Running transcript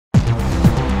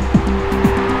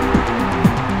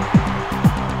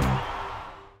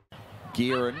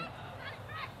Gearin.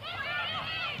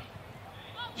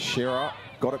 Shearer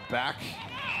got it back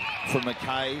from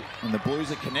McKay, and the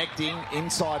Blues are connecting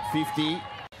inside 50.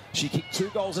 She kicked 2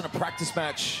 goals in a practice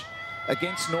match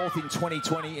against North in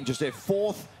 2020 in just her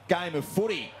 4th game of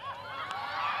footy.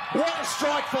 What a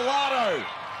strike for Lardo!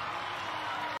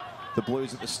 The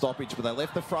Blues at the stoppage, but they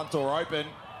left the front door open.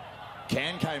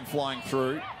 Can came flying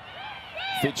through.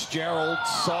 Fitzgerald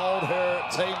sold her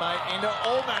teammate into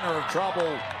all manner of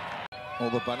trouble. Well,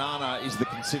 the banana is the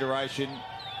consideration.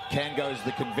 Can goes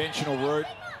the conventional route.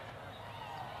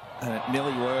 And it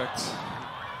nearly worked.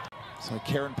 So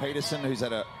Karen Peterson, who's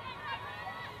had a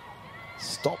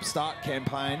stop-start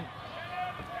campaign,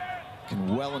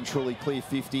 can well and truly clear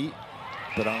 50,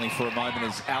 but only for a moment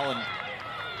as Allen.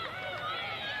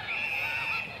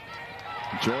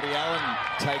 Geordie Allen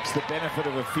takes the benefit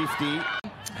of a 50.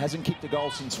 Hasn't kicked a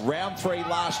goal since round 3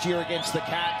 last year against the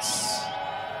Cats.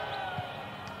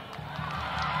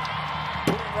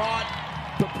 Put it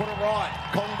right, but put it right.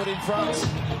 Collingwood in front.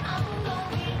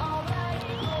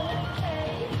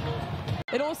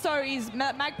 It also is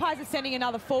Magpies are sending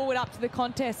another forward up to the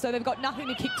contest, so they've got nothing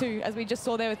to kick to, as we just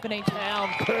saw there with Benito. Down,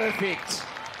 perfect.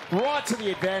 Right to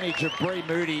the advantage of Bree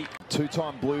Moody.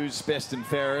 2-time Blues best and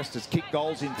fairest. Has kicked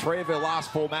goals in 3 of her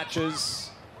last 4 matches.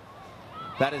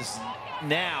 That is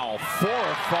now 4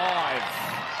 of 5.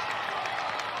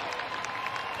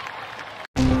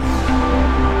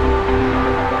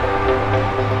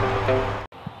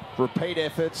 Repeat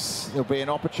efforts. There'll be an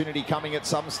opportunity coming at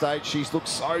some stage. She's looked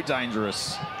so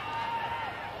dangerous.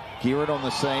 Gearin on the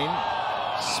scene.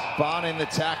 Spun in the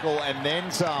tackle and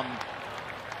then some.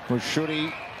 Was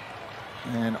Shooty.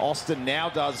 And Austin now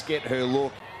does get her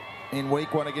look. In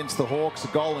week 1 against the Hawks, a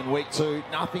goal in week 2.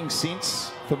 Nothing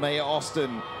since for Mia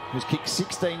Austin, who's kicked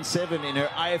 16-7 in her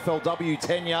AFLW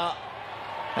tenure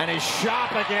and is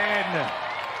sharp again.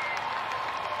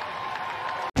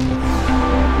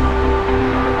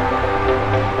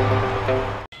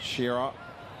 Shearer,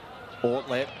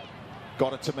 Ortlet,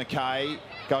 got it to McKay,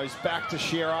 goes back to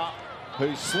Shearer,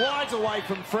 who slides away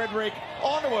from Frederick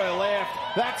onto her left.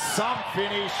 That's some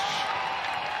finish.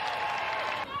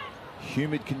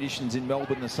 Humid conditions in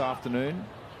Melbourne this afternoon.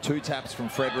 2 taps from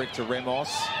Frederick to Remos,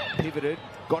 pivoted,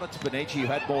 got it to Benici, who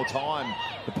had more time.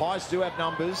 The Pies do have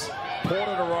numbers.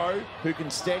 Porter to Rowe, who can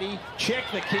steady, check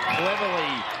the kick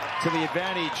cleverly to the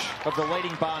advantage of the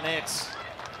leading Barnetts.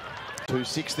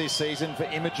 2-6 this season for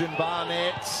Imogen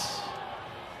Barnett.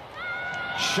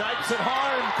 Shapes at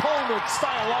home. Collingwood stay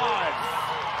alive.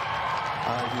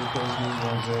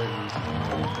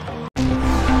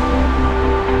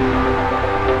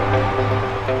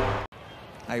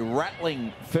 A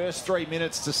rattling first 3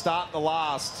 minutes to start the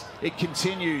last. It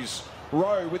continues.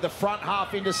 Rowe with the front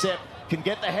half intercept. Can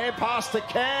get the hand pass to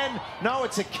Can. No,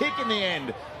 it's a kick in the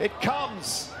end. It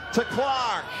comes to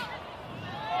Clark,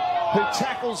 who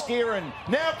tackles Gearin.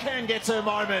 Now Can gets her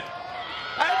moment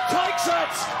and takes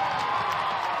it!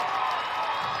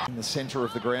 In the centre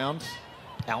of the ground,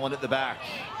 Allen at the back.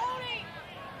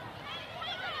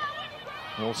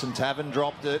 Wilson Tavern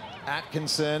dropped it.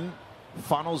 Atkinson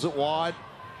funnels it wide.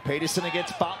 Peterson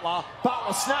against Butler.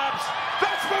 Butler snaps.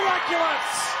 That's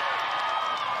miraculous!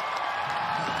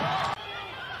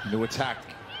 New attack.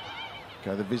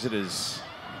 Go the visitors.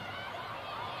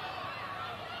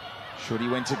 Shooty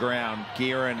went to ground.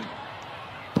 Gearin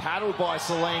paddled by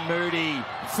Celine Moody.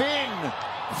 Finn,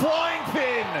 flying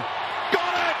Finn,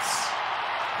 got it!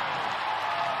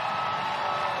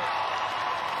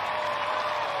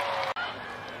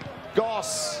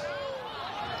 Goss,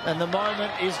 and the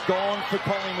moment is gone for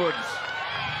Collingwood.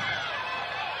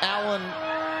 Allen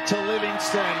to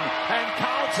Livingston, and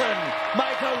Carlton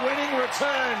make a winning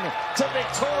return to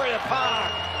Victoria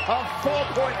Park. A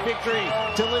 4-point victory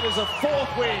delivers a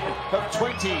 4th win of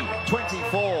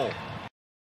 2024.